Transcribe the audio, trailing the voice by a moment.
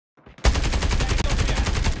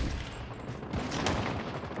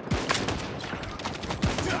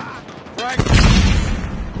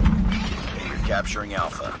capturing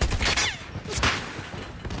Alpha.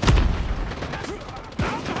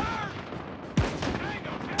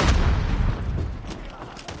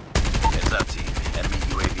 Heads up, team. Enemy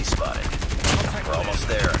UAV spotted. We're almost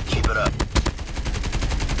there. Keep it up.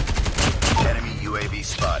 Enemy UAV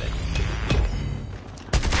spotted.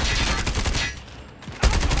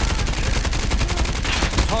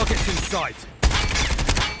 Targets in sight.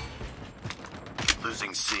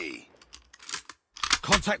 Losing C.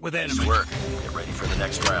 Contact with enemy. Nice work. Get ready for the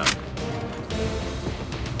next round.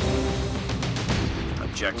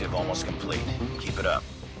 Objective almost complete. Keep it up.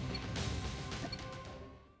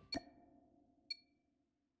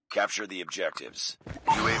 Capture the objectives.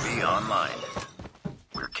 UAV online.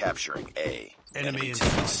 We're capturing A. Enemy in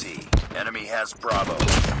taking C. Enemy has Bravo.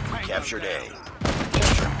 We captured A. We're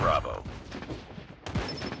capturing Bravo.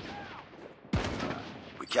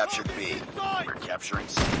 We captured B. We're capturing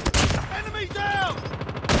C. Enemy down!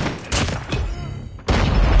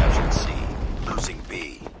 Captured C. Losing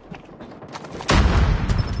B.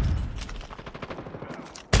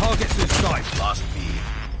 Targets in sight. Lost B.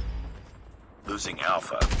 Losing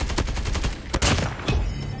Alpha.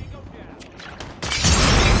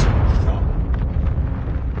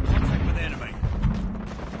 Contact with enemy.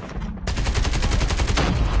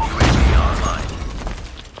 UAV online.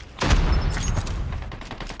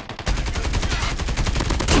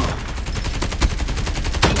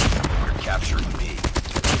 We're capturing B.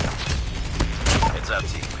 Heads up,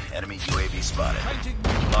 team. Enemy UAV spotted.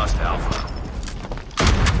 Lost Alpha.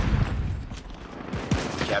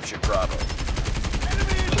 We captured Bravo.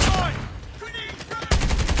 Enemy in sight!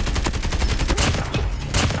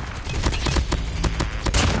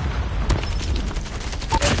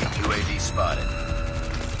 Enemy UAV spotted.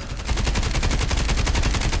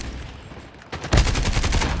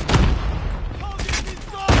 Targets in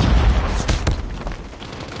sight!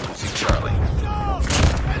 Losing Charlie.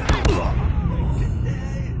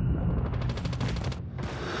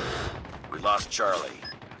 We lost Charlie.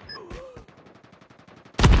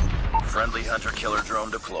 Friendly hunter-killer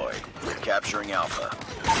drone deployed. We're capturing Alpha.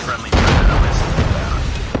 Friendly predator missile inbound.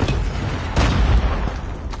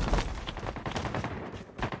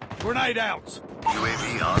 Grenade out!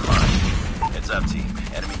 UAV online. Heads up, team.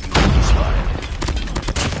 Enemy UAV spotted.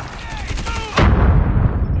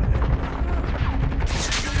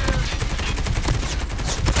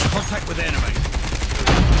 Contact with enemy.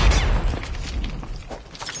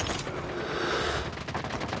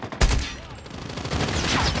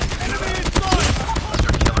 Enemy in sight!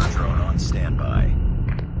 Hunter-killer drone on standby.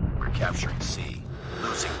 We're capturing C.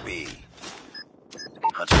 Losing B.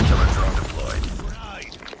 Hunter-killer drone deployed.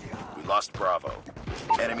 We lost Bravo.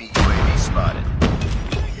 Enemy UAV spotted.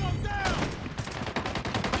 Tango down!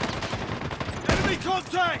 Enemy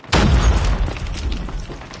contact!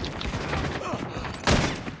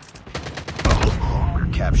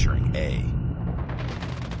 We're capturing A.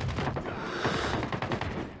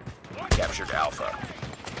 We captured Alpha.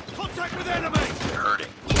 Contact with enemy! They're hurting.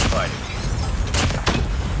 Keep fighting.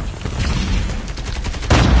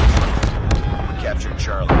 We captured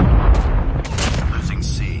Charlie. Losing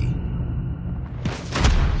C.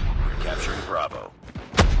 We're capturing Bravo.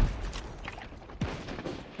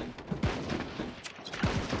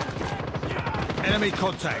 Enemy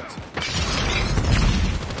contact.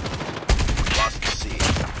 Lost C.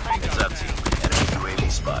 Heads up, team. Enemy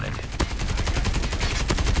UAV spotted.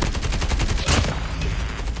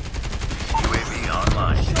 UAV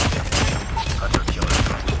online. Hunter-killer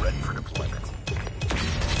drone ready for deployment.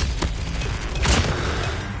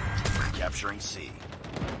 We're capturing C.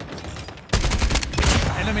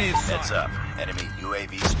 Enemy is Heads sight. up. Enemy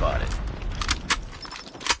UAV spotted.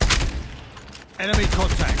 Enemy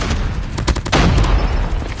contact.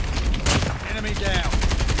 Enemy down.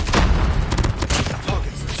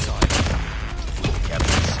 Targets in sight.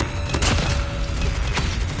 Capturing C.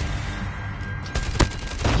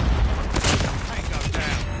 Tango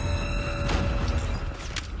down.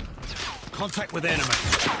 Contact with enemy.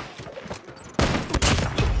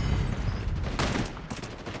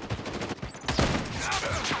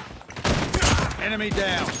 Enemy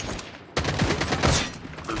down.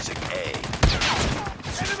 Losing A.